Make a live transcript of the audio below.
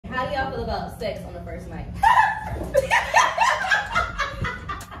how do y'all feel about sex on the first night?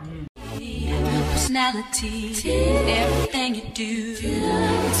 Personality, everything you do,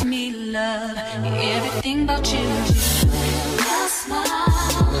 it's me, love, everything about you. Your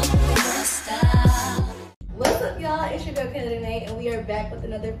smile, your style. What's up, y'all? It's your girl Kennedy Nate, and we are back with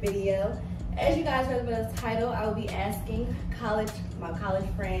another video. As you guys heard by the title, I will be asking my college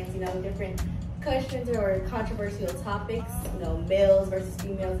friends, different questions or controversial topics, males versus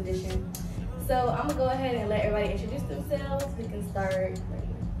females edition. So I'm gonna go ahead and let everybody introduce themselves. We can start.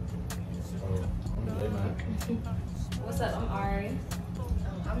 What's up? I'm Ari.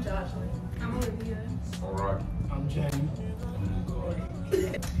 I'm Joshua. I'm Olivia. Alright. I'm Jamie.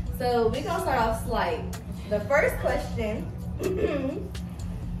 So we're gonna start off slight. The first question,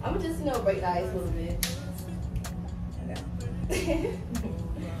 I'm gonna just break the ice a little bit.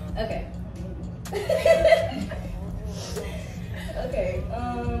 Okay. Okay. Okay.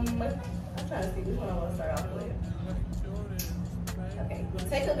 I'm trying to see which one I want to start off with. Okay.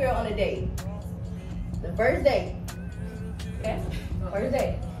 Take a girl on a date. The first date. Okay. First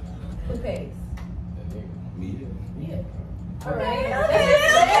date. Who pays? Me. Yeah. All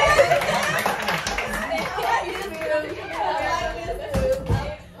right.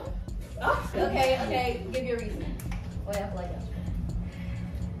 Okay, give your reason. Why y'all feel like that?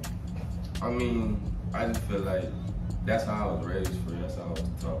 I mean, I just feel like that's how I was raised for. That's how I was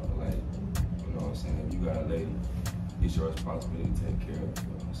taught. Like, you know what I'm saying? If you got a lady, it's your responsibility to take care of it. You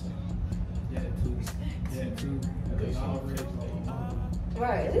know what I'm saying? Yeah, true. Because I was raised like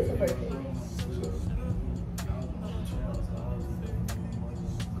Right, at least the first date.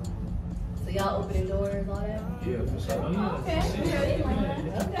 So y'all opening doors, all that? Yeah, for sure. Okay.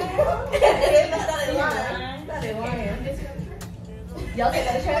 Not in lying. Y'all take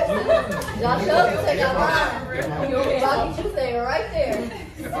out the trash? Y'all show you take out mine. Rocky, you say right there.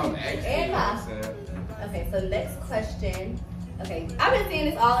 If I'm asking, And you know what I'm pie. saying? Okay, so next question. Okay, I've been seeing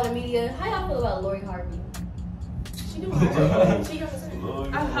this all in the media. How y'all feel about Lori Harvey? She doing what? She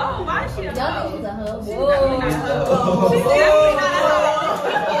doing a hoe? Why is she a Y'all hoe? think she's a hoe? She's definitely not a hoe. She's definitely not a hoe.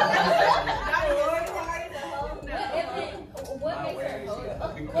 What makes her a hoe?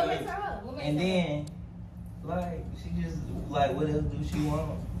 What makes her a hoe? And then, like, she just, like, what else do she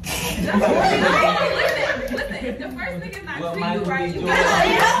want? Listen, the first thing is not Well, treat you Michael right. B. You Jordan.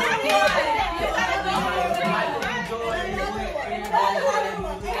 gotta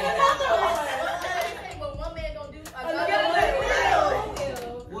What one man gonna do?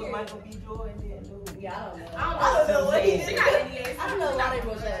 What Michael B. Jordan did do? Yeah, I don't know. I don't know what he did. She got NDA. I don't know why they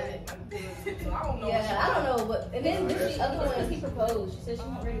wrote that. So I don't know. Yeah, I don't know what. And then the other one was he proposed. She said she's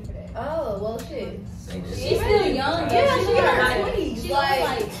not ready for that. Oh well, shit. She's still young. Yeah, she's in her like 20s. She's Like-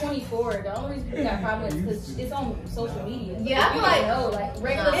 like 24. The only reason we got problems is because it's on social media. Yeah, I feel like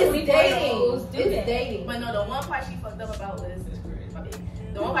regular it's 24-year-olds dating. do It's that. dating. But no, the one part she fucked up about was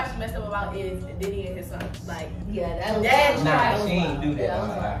the one part she messed up about is Diddy and his son. Like, Yeah, that was. That's Nah, she ain't do that. Yeah.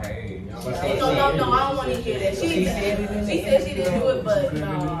 Like, hey. no, I don't want to hear that. She said she didn't do it, but no, I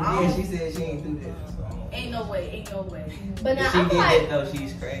Yeah, don't. she said she ain't do that. So. Ain't no way. But now If she I did feel that like though,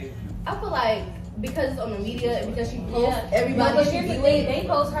 she's crazy. because it's on the media and because she posts Yeah, everybody but she here's the be thing, with. they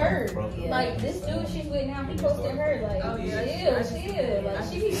post her. Yeah. Like this dude she's with now, he posted her. Like, Oh, yeah. chill. Like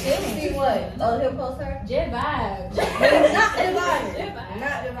she be chilling. See what? Oh, he'll post her. Jet vibes. Not divided. Jet vibes.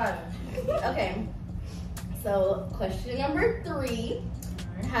 Not divided. Okay. So question number 3.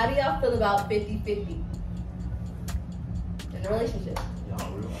 How do y'all feel about 50-50 in a relationship?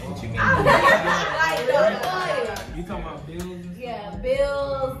 What you mean? You talking about bills and stuff? Yeah,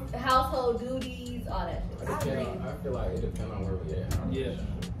 bills, household duties, all that shit. I feel like it depends on where we at. Yeah.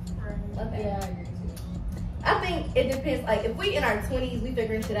 Okay. Yeah, I agree too. I think it depends. Like, if we in our 20s, we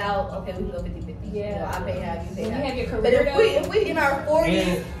figuring shit out, okay, we can go 50-50. Yeah. I pay half, you pay When you half. have your But career if we in our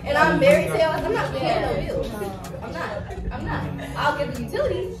 40s and I'm married to y'all, I'm not paying no bills. No. I'm not. I'll get the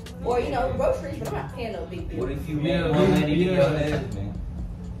utilities or, groceries, but I'm not paying no big What bills. if you make more money than your husband?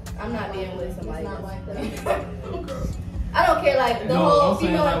 I'm not being with somebody It's not else. like that. Okay. I don't care, like, the No, whole I'm saying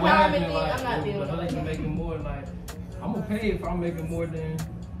female like what empowerment happened, thing, like, I'm not being the with husband somebody else. making more, like, I'm gonna pay if I'm making more than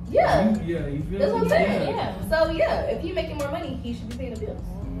Yeah. you. Yeah, you feel That's what I'm me? saying. Yeah. So yeah, if he's making more money, he should be paying the bills.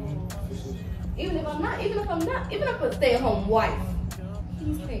 Even if I'm not, even if I'm a stay-at-home wife,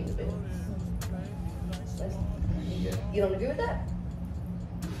 he's paying the bills. You don't agree with that?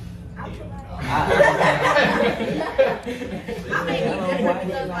 I feel like I may be don't know different why you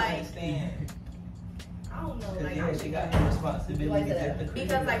because, don't like, understand. I don't know, Cause like, yeah, she got her responsibility Why is at that? the crib.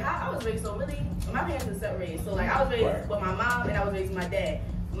 because like I was raised so really, my parents are separated. So like I was raised with my mom and I was raised with my dad.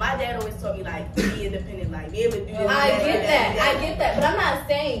 my dad always told me like be independent, like be able to do this. I get that, but I'm not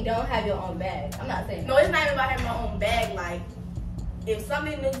saying don't have your own bag. I'm not saying No, it's not even about having my own bag. Like, if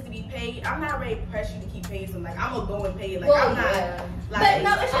something needs to be paid, I'm not ready to pressure you to keep paying something. Like, I'm gonna go and pay it. Like, Well, I'm not. yeah. Like, But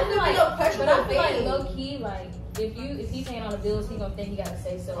no, it I shouldn't feel be like, no pressure. but I feel like thing. low key, like if he's paying all the bills, he gonna think he gotta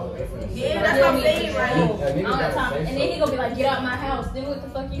say so. Oh, definitely. Yeah, that's what I'm saying, right? I don't have time, and then he gonna be like, get out my house. Then what the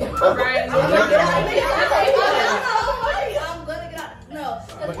fuck you? Right. I'm gonna get out. I'm gonna get out. No,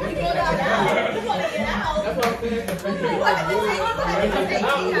 because when you go down, you want to get out. That's what I'm saying.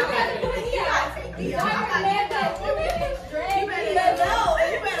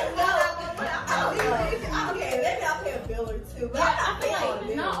 The fact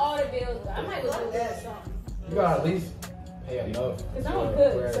that Not all the bills. I might go do that something. you gotta at least pay enough. Cause I don't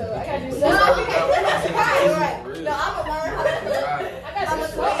cook, so I gotta do No, something. right. No, I'm gonna learn how to cook. I got Well,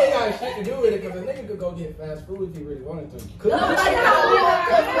 some they got shit to do with it because a nigga could go get fast food if he really wanted to. Cook. Nobody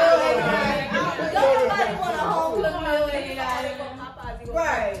want a home cooked meal every night.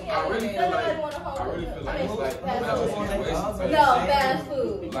 Right. I really feel Nobody like want a home it's like fast food. no No, fast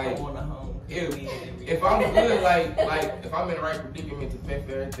food. Like, if I'm good, like if I'm in the right predicament to pay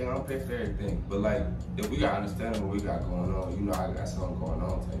for everything, I'll pay for everything. But like, if we got understanding what we got going on, you know, I got something going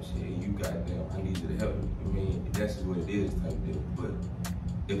on type shit, and you goddamn, I need you to help me. I mean, that's just what it is type deal. But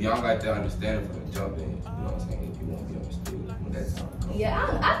if y'all got that understanding from the jump in, you know what I'm saying, you won't be understood when that time comes.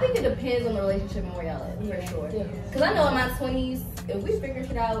 Yeah, I think it depends on the relationship and where y'all at, for sure. Because I know in my 20s, if we figure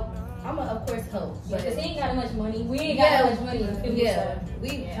shit out, I'm going to, of course, help. But cause he ain't got much money. We ain't got much money. Yeah,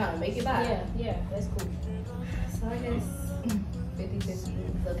 we trying to make it back. Yeah, that's cool. So I guess 50-50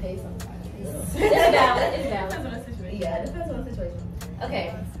 is okay sometimes. It's valid. It's valid. Depends on the situation. Yeah, it depends on the situation.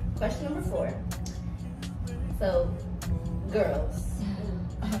 Okay, question number 4. So, girls.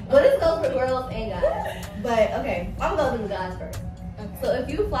 Well, this goes for girls and guys. But, okay, I'm going to go to the guys first. Okay. So, if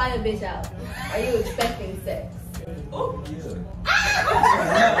you fly a bitch out, are you expecting sex? Oh,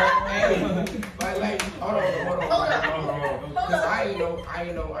 like, hold on. Cause I ain't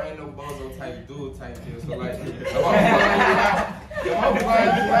no bozo type dude type deal. So like, if I'm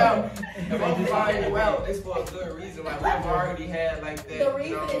flying you out, it's for a good reason. Like we've already had like that. The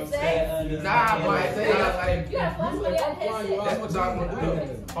reason is sex? Nah, but like, You gotta fly somebody out Fly that you out. That's what y'all gonna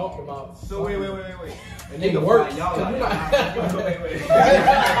do. Talk about. So wait. And nigga works. Y'all So you like, like-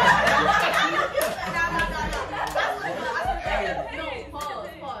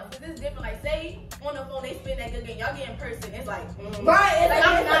 Pause. Cause it's different. Like, say on the phone they spend that good game, y'all get in person, it's like, Right, and Like, like,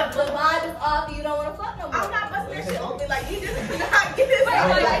 I'm not- the vibe is off and you don't want to fuck no more. I'm not busting that shit open. Like, you just not get this. Like,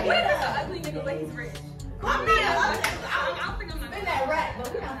 what is an ugly nigga like he's rich? I'm not. I don't think I'm not. Spin that rack,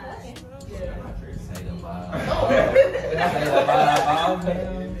 but we're not fucking. Say the vibe.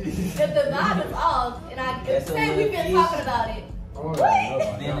 If the vibe is off, and That's a say we've little been piece. talking about it, I wanna know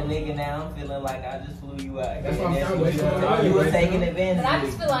about Then that. the nigga now I'm feeling like I just flew you out. That's what I'm That's saying. what you were taking advantage But I of.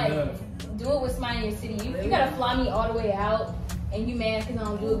 just feel like, do it with somebody in your city. You gotta fly me all the way out, and you mad because I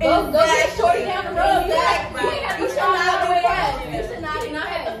don't do it. Go get shorty down the road. You ain't gotta you be should flying all not the be way pressed. out. You should not be You not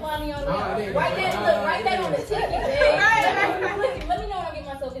have to pressed. fly me all the way Nah, out. it ain't Write right. that, look, write that on the ticket, man. Let me know what I get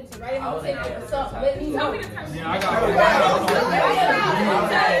myself into. Write it on the ticket or something. Let me know. Yeah, I got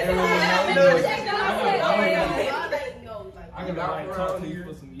I can like talk to you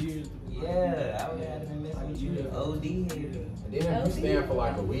for some years. Yeah, I would have been messing with you. OD heavy. And then if we stand for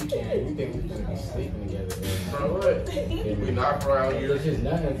like a weekend, you think we're gonna be sleeping together. Bro, what? We not around here. It's just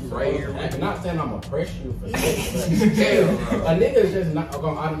nothing. Right here. I'm not saying I'm gonna press you for sex, but Damn, bro. a nigga's just not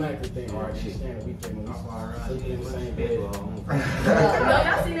gonna automatically think, all right, she's staying a weekend when we sleep in the same bed. No,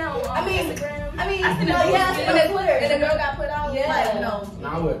 y'all seen that on Instagram? I mean, no, yes, And the Twitter, and the girl got put out. Yeah. Like, no. No,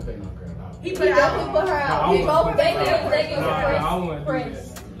 I wouldn't pay no girl out. He we put it out. definitely put her out. No, I We both wouldn't think put her out. They give I wouldn't do press.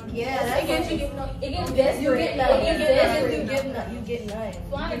 Yeah, that's It gets you you. get. It gets You desperate. get It none. gets You desperate. get none. You get none.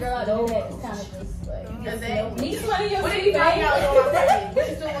 Flying a girl out of that is kind of just like. Does that? Need somebody in your What city, if you find babe? out on my birthday? But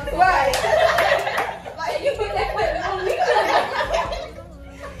you still want to Right. Like, you put that equipment on me.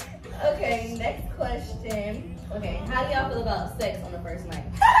 Okay, next question. Okay, how do y'all feel about sex on the first night?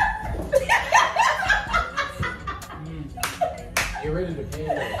 It really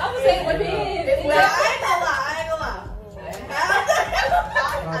depends. I'm gonna say it depends. Well, I ain't gonna lie.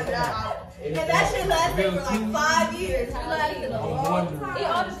 And that shit lasted for like 5 years. It lasted a long time. It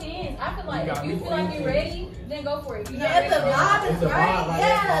all depends. I feel like if you feel like you're ready, then go for it. If you're not Yeah, if the ready, vibe It's is the right. vibe, like, Yeah,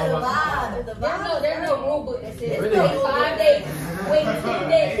 that's the all about vibe. If the vibe there's no rule book that says Really? wait 5 days, wait 10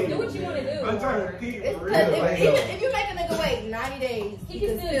 days. Do what you want to do. I'm trying to repeat It's it. For because real. Like, if you make a nigga wait 90 days, He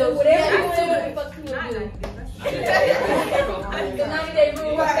can still do whatever yeah, he he still want. what the fuck he wanna do. The 90-day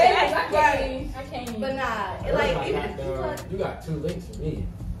rule. Right, I can't even. But nah, like even if you You got 2 links for me.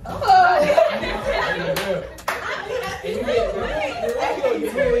 And you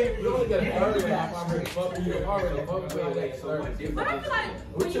only get a third half. I'm already fucking you. Already fucking with. But I feel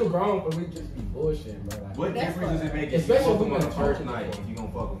like We too grown, but we just be bullshitting, bro. Like, What difference does it make if you Especially fuck if we them on the gonna first talk night about if you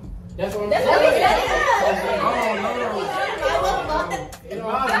gonna fuck them? That's what I'm That's saying. what we said. You know,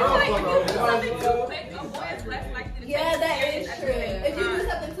 But I I feel like if you do love something fucking too quick, a boy is less likely to Yeah, take that it is serious true. at the If you same do time.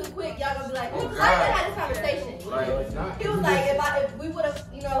 something too quick, y'all gonna be like, Oh, I God. had this conversation. It's not. He was like, if we would have,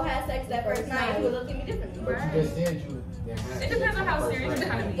 had sex that first night, he would look at me differently. But you just said you. It depends on how serious you're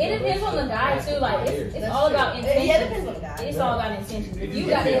trying to be. It depends on the guy too. Like it's all about intention. Yeah, it depends on the guy. It's all about intention. If you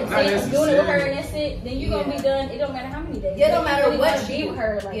got the intent of doing it with her and that's it, then you're gonna be done. It don't matter how many days. Yeah, it don't matter If you what wanna be you with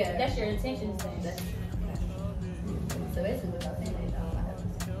her. Like yeah. that's your intentions then. So basically, without saying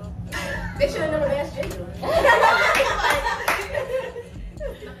that, they should have never asked Jacob.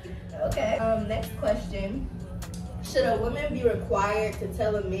 Okay. Next question: should a woman be required to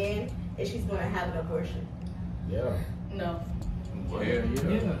tell a man if she's going to have an abortion? Yeah. No. Well, yeah. No.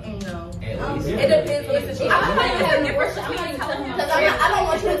 It depends on the situation. I'm not even having an abortion. I'm not even telling him. Because I don't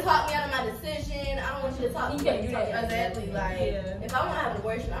want you to talk me out of my decision. I don't want you to talk me. You can't do that. Exactly. Like, if I want to have an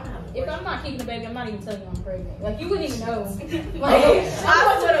abortion, I'm gonna have an If abortion. I'm not keeping the baby, I'm not even telling you I'm pregnant. Like you wouldn't even know. I Like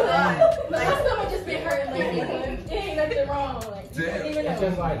swear to God. my stomach just been hurting lately. It ain't nothing wrong. Like you wouldn't even It's know.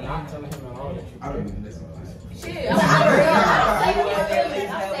 just like not telling him at all that you. I don't even listen to this. Shit.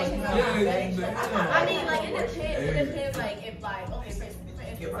 I mean, like, it depends. It depends, like, if, like, okay, for instance,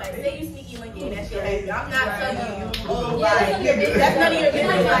 like, say you sneaky linky and that shit happens. I'm not telling you, oh, like, that's none of your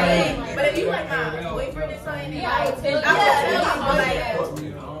business. Like, but if you, like, my boyfriend or something, Yeah, like, tell you. I'm not like,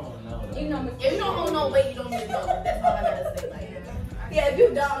 You know, if you don't hold no weight, you don't need to know. That's all I gotta say. Like, yeah, if you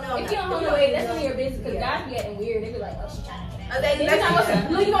don't know. if you don't hold no weight, that's none of your business. Because guys be acting weird. They be like, oh, she trying to. Then You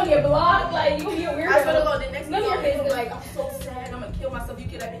gonna get blocked, like you gonna be a weirdo. I swear to God, the next None of your thing business. like, I'm so sad, I'm gonna kill myself. You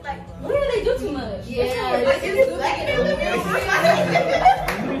get at me like, What do they do too much? yeah, like, it's like,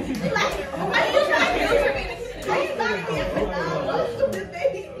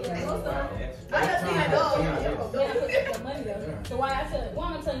 So why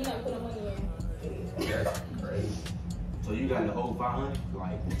am I telling you not to put no money in? That's crazy. So you got the whole 500?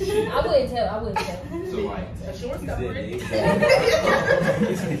 Like, shit. I wouldn't tell. So like, Insurance he coverage. said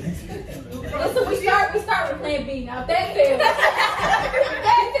Listen, we start with plan B. Now if that fails,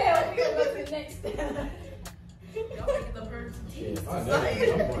 we gonna go to the next step. Shit, I know.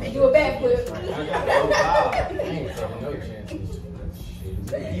 And do a backflip. I ain't taking no chances.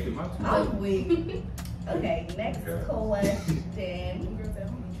 Shit. I'm weak. Okay, next question.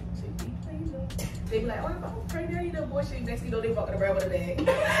 They be like, oh, if I'm pregnant, I need an abortion. Next thing you know, they fucking around with a bag.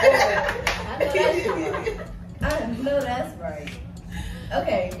 I know that's right.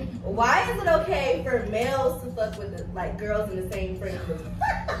 Okay, why is it okay for males to fuck with like girls in the same friend group,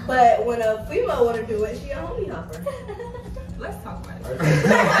 but when a female want to do it, she a homie hopper? Let's talk about it. I'm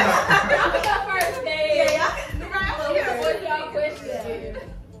gonna go first, Dave. Yeah, y'all What's y'all question?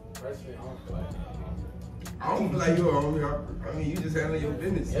 Personally, I don't feel like I don't feel like you're a homie. I mean, you just handle your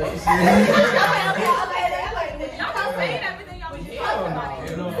business. Yeah. Okay, that's like Y'all not saying everything y'all be talking about.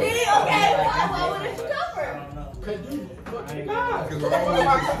 See, okay, well, what if you cover? Cause you fucking God. Because we're always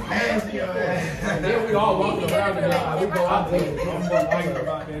nasty on that. And then we all walking around and we go out there and I'm arguing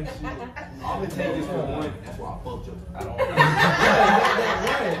about that shit. all it takes is for one. That's why I fucked you. I don't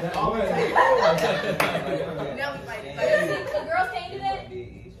Now we fighting. The girls can't do that?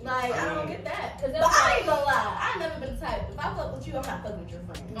 Like, I don't get that. Cause But I ain't gonna lie, I ain't never been the type. If I fuck with you, I'm not fucking with your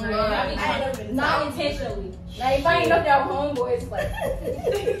friend. I I ain't never been the not type. intentionally. Like if I ain't know y'all homeboys, it's like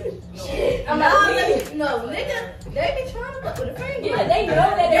shit. I'm No, not leaving. no, nigga, they be trying to fuck with a friend. Yeah, they know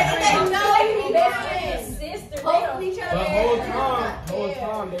that they're They friends. know They they be be best friends. friends, sisters. They Hold don't. each other. But whole Yeah.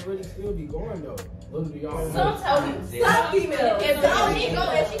 time, they really still be going though. Little do y'all know. Sometimes. Some females. If she go,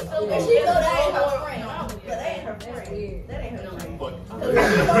 that ain't her friend. That ain't her That's friend. weird. That ain't her friend. fuck Cause if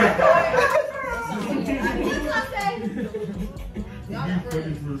she go to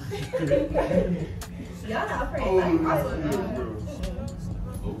y'all not friends. Oh, Like, my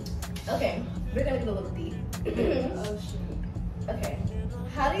okay, we're gonna get a little deep. Oh shit. Okay.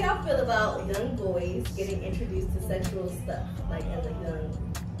 How do y'all feel about young boys getting introduced to sexual stuff, like at a young age?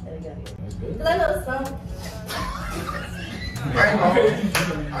 That's good. Because I know some. I ain't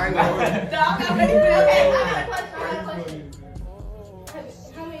gonna. Okay, I got a question.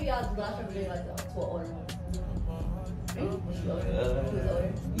 How many of y'all lost your virginity like to an older woman? Was she older?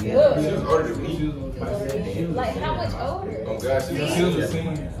 Who was older? She was older than me. Like how much older? Oh God, she was the scene.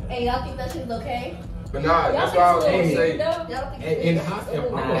 And y'all think that shit is okay? But nah, that's why I was gonna say. In high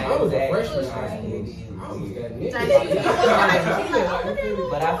school, I was a freshman in high school. I was that nigga.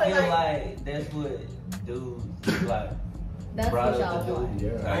 But I feel like that's what dudes like. That's brought what up y'all to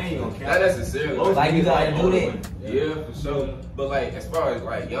do. want. I ain't gonna count. Not necessarily. Like you gotta do that. Yeah, for sure. But like, as far as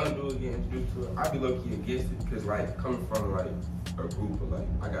like young dudes getting introduced to it, I be low key against it because like coming from like a group of like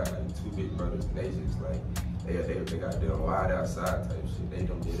I got like 2 big brothers and they just like they got them wild outside type shit. They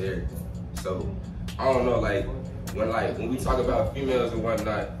done did everything. So I don't know, like when we talk about females and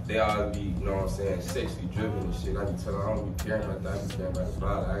whatnot, they always be, you know what I'm saying, sexually driven and shit. I be telling them I don't be caring about that, I be caring about the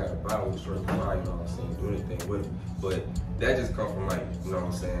body. I got a body with a short body, you know what I'm saying, do anything with it. But that just come from like, you know what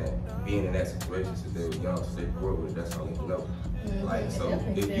I'm saying, being in that situation since they were young, so they grew up with it, that's all they know. Like, so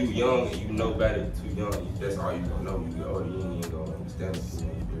if you young and you know better, too young, that's all you gonna know. You get older, you ain't gonna understand it, you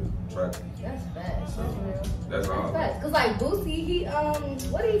know, try to. That's bad. So, that's all. That's bad. Cause like Boosie, he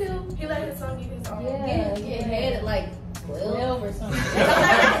what do he do? He let his son get his own. Get head at like 12 or something. First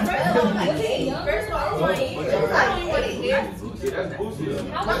of all, I don't want to hear. That's Boosie.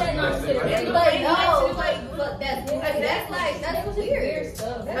 How was that not considered? That's weird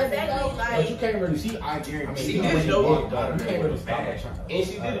stuff. But you can't really see. I guarantee. She did though. You can't really stop her trying. And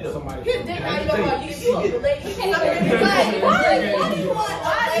she did it though. Somebody. His dick not even on you. You a lady. Why do you want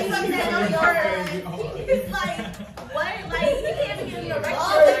Why is something that on your? It's like what? Like he can't even give me a record.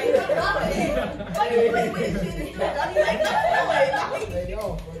 Why do you play with his shit? He's like, no.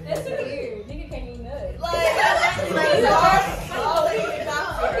 That's weird. Nigga can't even nut.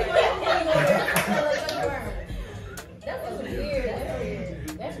 That's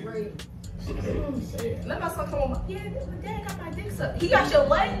weird. That's great. Let my son come on. Yeah, dad got my dick sucked. He got your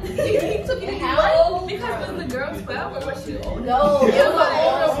what? He took it. How old? Because was the girl 12 or was she older? No, it was an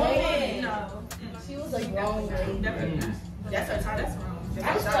older woman. No, she was a grown lady. That's her time. That's wrong.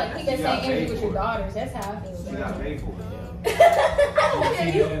 I just feel like keep that same energy with your daughters. That's how I feel. She got paid for it.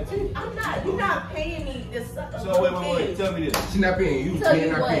 You're not paying me this suck. So wait. Tell me this. She not paying you. Tell She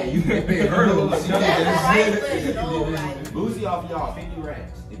you not what. paying you. You paying her. Boosie off y'all 50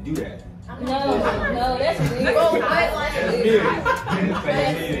 racks and do that. No, that's weird. Bro, That's weird.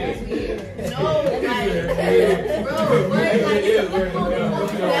 No, bro,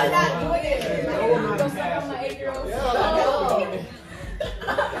 that's not doing it. Go suck on my 8-year-old.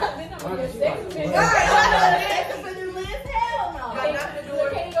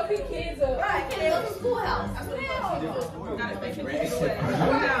 Can't go pick kids up. Right, can't go to schoolhouse.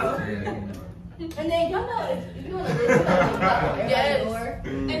 And then y'all know if you want to listen to Yes.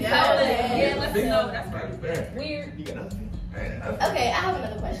 and Let us know. That's right. Weird. Okay, I have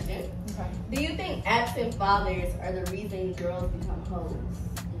another question. Okay. Do you think absent fathers are the reason girls become hoes?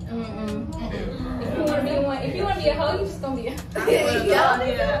 If you want to be a hoe, you just gonna be a hoe. So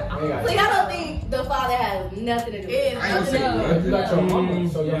y'all don't think the father has nothing to do with it? I ain't saying nothing. You got your mama,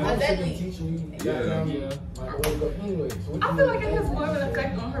 so your mama should Exactly. be teaching you. Yeah. Like, where to go anyway. So what I you feel mean? like it has more of an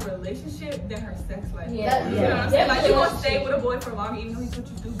effect on her relationship than her sex life. Yeah. You know what I'm saying? Like, you gonna stay Yeah. with a boy for long, even though he's what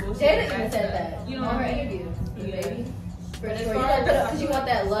you do bullshit. Jada even and said bad that. stuff. You know on what her I mean? interview. Yeah. Baby. For But as sure. far You gonna as put up because you want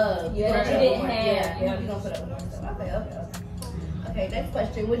that love. Yeah, You she gonna didn't put up have. Yeah, you gonna put up with more stuff. Okay. Okay, next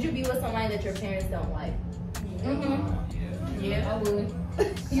question. Would you be with somebody that your parents don't like? Yeah, I would.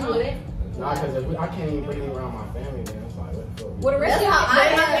 You wouldn't? Nah, because I can't even bring it around my family, then it's like, what the fuck? Well, the rest That's of how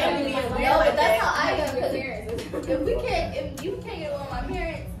I family am. is No, but that's how I am. with Because parents. if you can't get along with my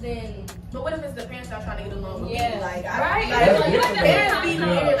parents, then But what if it's the parents that are trying to get along with Yeah. me? Like, Right. Like, That's you different. the parents be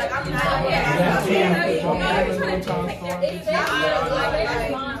here. Like, I'm not. That's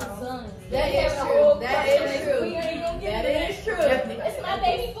that is true. That is true. That is true. It's my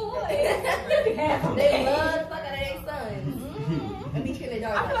baby boy. They love the fuck out of their sons. And be treating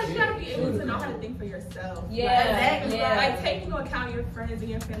their I feel daughters like you gotta be able to know how to think for yourself. Yeah, Like, yeah. like take into account your friends and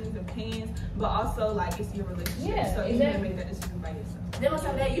your family's opinions, but also like it's your relationship. Yeah, so you exactly. need to make that decision by yourself. Then on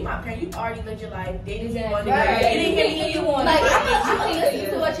top of that, you my parent. You already lived your life. They didn't Exactly. want to Right. They didn't give you want. Like, I'm listening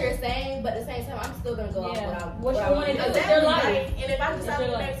to what you're saying, but at the same time, I'm still gonna go off What you I want to do is Exactly. your life. Like, and if I decide to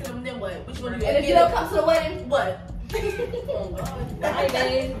your go life. back to them, then what? Which one do you? And if you don't come to the wedding, what? Hi,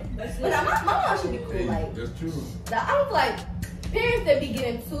 babe. but my mom should be cool. Like, That's true. I don't feel like parents that be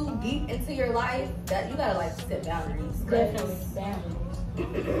getting too deep into your life, that you gotta like set boundaries. 'Cause- Definitely boundaries.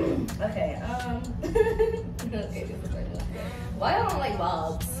 Okay. Okay, this is right now. Why y'all don't like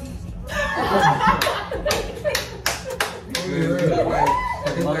Bob's?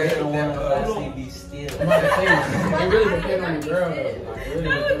 Most of the ones I see be still. I'm about to say, it really depends on the girl, though. Like, really No,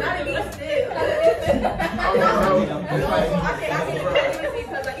 depends. not even still. It's like, I can't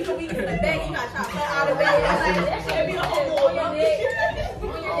because like you know we in the back, you got shot out of the back. That should be be a on whole your neck. On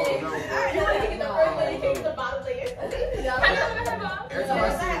your neck. Oh, no. You want to get the first one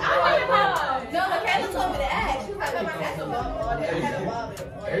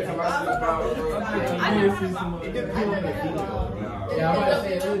It depends on the video. Yeah, I'm about to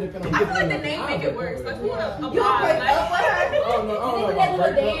say it really depends on I feel like the name make it worse. Like, you want to You gonna break up with her? Oh no, I don't know about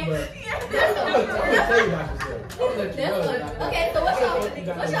break up, but I'm gonna tell you about yourself. I'm gonna let you know. Okay, so what's your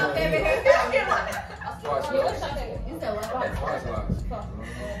favorite hairstyle? Squash Yeah, what's locks. your favorite? You said what? Squash locks.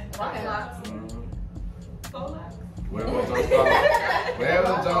 Okay. Faux locks. Whatever Jones call it. Whatever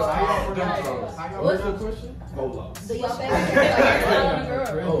Jones call it. Them Jones. What's the question? Roll-ups. So your favorite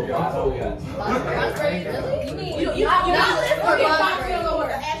hairstyle? Oh, Box braids, really? You mean You you not get box box braids. no more?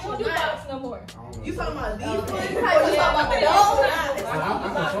 Actual You knots. box no more. You talking about these ones? Or Okay. you talking about Yeah. those? I can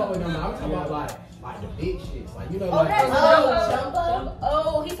fuck with them. I'm talking about like the big shits, like you know, Oh, like. that's Jumbo.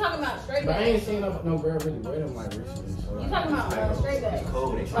 Oh, he's talking about straight But I back. ain't seen no girl really wear them like recently. So You talking about straight back?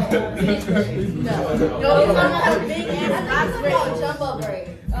 Cold. Like, No, he's talking about the big ass box braids. Jumbo braids.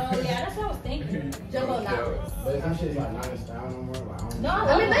 oh yeah, that's what I was thinking. Jumbo knots. But them shit's like not in style no more. Like, I don't No, know.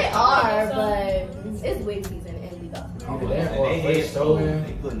 I mean, they are, but it's wig season and we go. That or They fresh showing.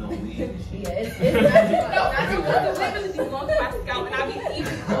 They putting on weed and shit. Yeah, it's No, not that's because the women be going to my scalp and I be eating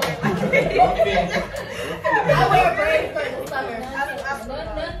for it. I wear braids for the summer.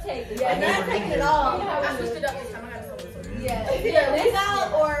 None taken. Yeah, not taking it off. I switched it up this time. I got something. Yeah, it's either wig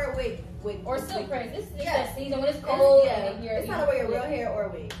out or wig. Or silk braids. This is Yeah. that season when it's cold. Yeah, and you're, it's time to wear your real hair or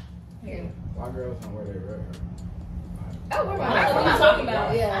wig. Here. Why girls don't wear their real hair? Oh, we're That's what I'm talking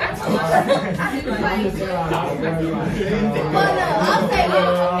about. Yeah. I'm just saying, like, I wear like, Well, no, I'll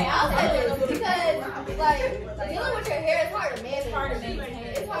say this because, like, dealing with your hair is hard to manage. It's hard to maintain.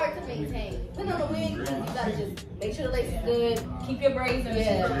 It's hard to maintain. Putting on the wig, you gotta just make sure the lace is good. Keep your braids in.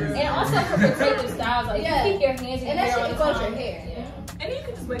 Yeah. And also for protective styles, like Yeah. you keep your hands in And your that hair all shit the goes time. your hair. Yeah. And then you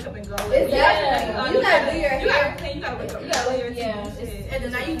can just wake up and go. Exactly. Yeah. You gotta do your You hair. gotta wake up. You gotta wear, yeah. And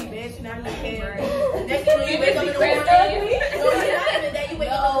then now you be dancing out your hair. Right. Next thing you wake up in the morning. No, you're not. And then you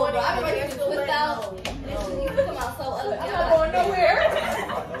wake up in the No, morning. I remember and you your just still whipped wet. out. And you come out so ugly. I'm not going nowhere.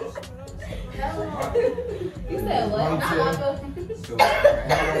 You said what? I'm Not chill. Waka. So,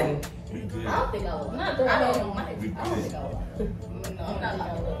 we good. I don't think I will. Not I the don't right. think I will. No, I'm not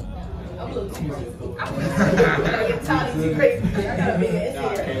like that. I'm a little too crazy. I'm tired too crazy. I got a big ass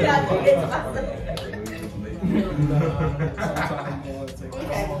hair. Get out of here.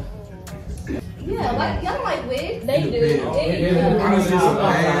 Okay. Yeah, like y'all don't like wigs? They do. They do. Honestly, it's a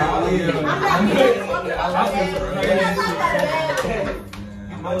bad idea. I'm not even talking about that. We're not talking about that.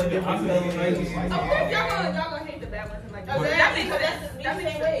 Of course, y'all gonna hate the bad ones and like that. That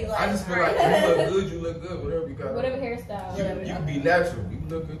makes sense. I just feel like if you look good, you look good. Whatever you got. Whatever hairstyle. You Whatever. can be natural. You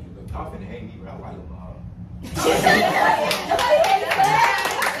look good, you look good. Y'all finna hate me, bro. I like them all.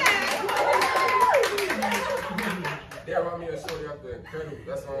 They remind me of Shorty out there, Incredible.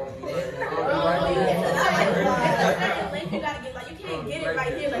 That's all I'm be like. You gotta get like you can't get it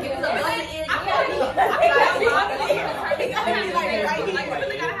right here. Like if it's a buzz in, you I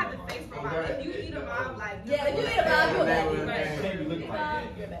really gotta have the face for mine. If you eat a vibe, like Yeah, if you eat a vibe, you're a bad bitch. They be looking like that.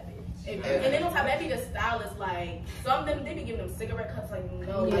 You're a bad bitch. And then on top of that, be the stylist. Like some of them, they be giving them cigarette cuts. Like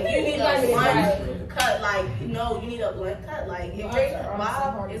no, like Yeah. you need Yeah. a blunt Right. cut. Like no, you need a blunt cut. Like if your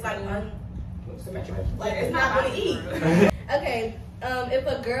vibe is like unsymmetrical, like it's not gonna eat. Okay, if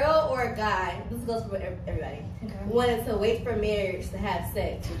a girl or a guy, this goes for everybody, wanted to wait for marriage to have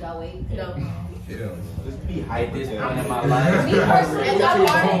sex, would y'all wait? No. Yeah. Just be hype this point in my life. Me personally, At I the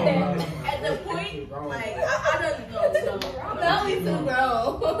wanted point, that. at the point, like I don't know. No, we too grown.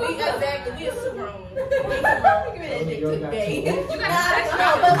 We exactly, we is too grown. We too grown. Give me that dick today. you gotta sex No,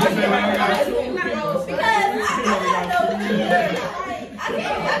 but you gotta go. because I know it's good.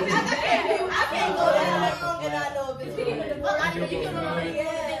 I can't go that long and I know if it's good. Well, I know you can already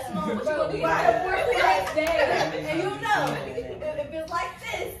get small, but you gonna be Right. right. And you know, if it's like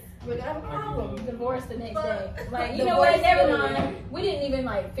this, we're gonna have a problem. Divorce the next day. Like, you know what? Never mind. We didn't even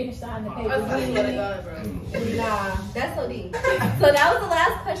like finish signing the papers. I swear to God, bro. Nah, that's so deep. So that was the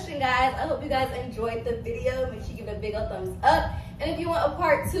last question, guys. I hope you guys enjoyed the video. Make sure you give it a big old thumbs up. And if you want a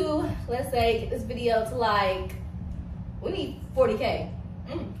part 2, let's say get this video to like, we need 40K.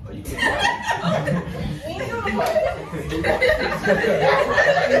 Oh, you can't. We ain't doing a part 2.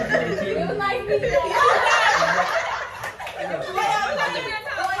 It was like me. One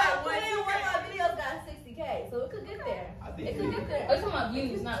of my videos got 60K, so it could get there. I think It could get there. We're talking about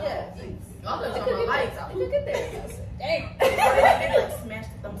views, not Yeah. Y'all It just could on my get lights. there. It could get there. Dang. Smash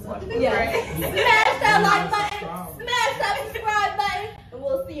the thumbs up. Yeah. Smash that like button. Smash that subscribe button. And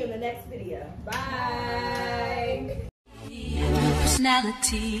we'll see you in the next video. Bye.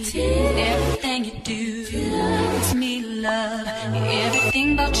 Personality, everything you do, it's me, love,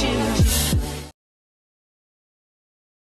 everything about you.